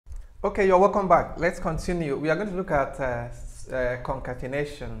Okay, you're welcome back. Let's continue. We are going to look at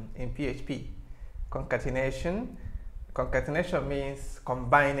concatenation in PHP. Concatenation. Concatenation means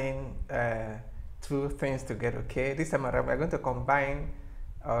combining two things together. Okay, this time around we're going to combine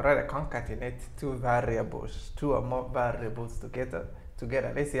or rather concatenate two variables, two or more variables together.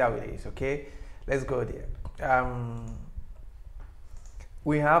 Let's see how it is. Okay, let's go there.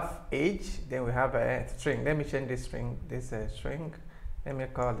 We have age, then we have a string. Let me change this string. This string. Let me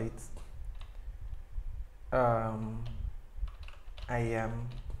call it I am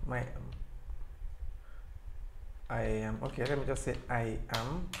okay, let me just say I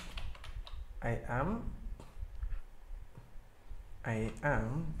am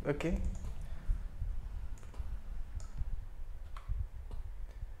okay.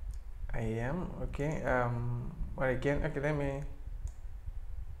 I am okay. Well, again, okay,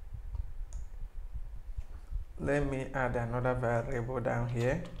 let me add another variable down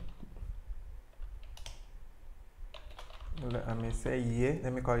here. Let me say year.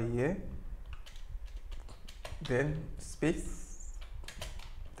 Let me call it year. Then space.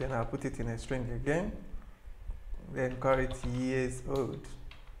 Then I'll put it in a string again. Then call it years old.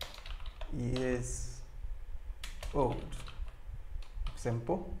 Years old.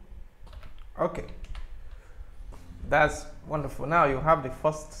 Simple. Okay. That's wonderful. Now you have the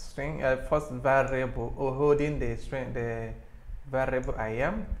first string, first variable holding the string, the variable I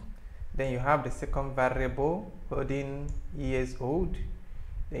am. Then you have the second variable holding years old.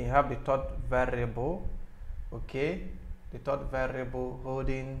 Then you have the third variable, okay, the third variable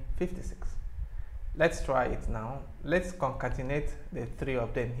holding 56. Let's try it now. Let's concatenate the three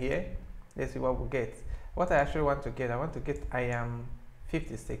of them here. Let's see what we get. What I actually want to get, I want to get I am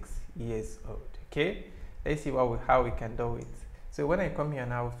 56 years old. Okay, let's see how we can do it. So when I come here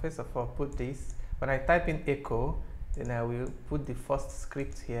now, first of all put this. When I type in echo, then I will put the first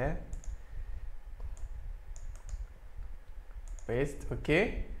script here. Paste,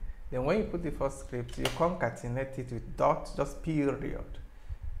 okay. Then when you put the first script, you concatenate it with dot, just period,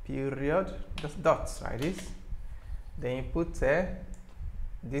 just dots like this. Then you put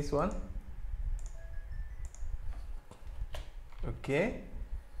this one, okay,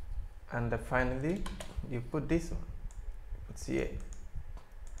 and finally you put this one, put here.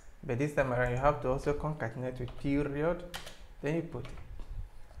 But this time around you have to also concatenate with period, then you put it,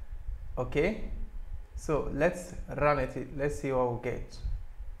 okay. So let's run it. Let's see what we get.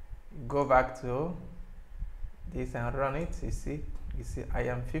 Go back to this and run it. You see I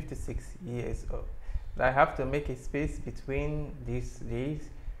am 56 years old. I have to make a space between these.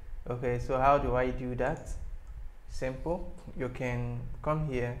 Okay, so how do I do that? Simple. You can come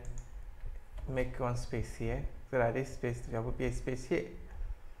here, make one space here, so that this space, there will be a space here.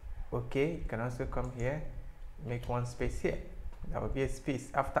 Okay, you can also come here, make one space here. There will be a space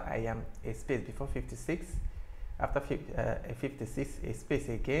after I am, a space before 56, after 56 a space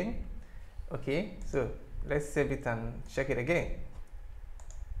again. Okay, so let's save it and check it again.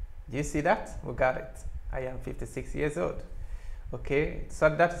 Do you see that? We got it. I am 56 years old. Okay, so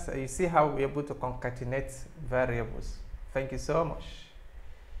that's, you see how we're able to concatenate variables. Thank you so much.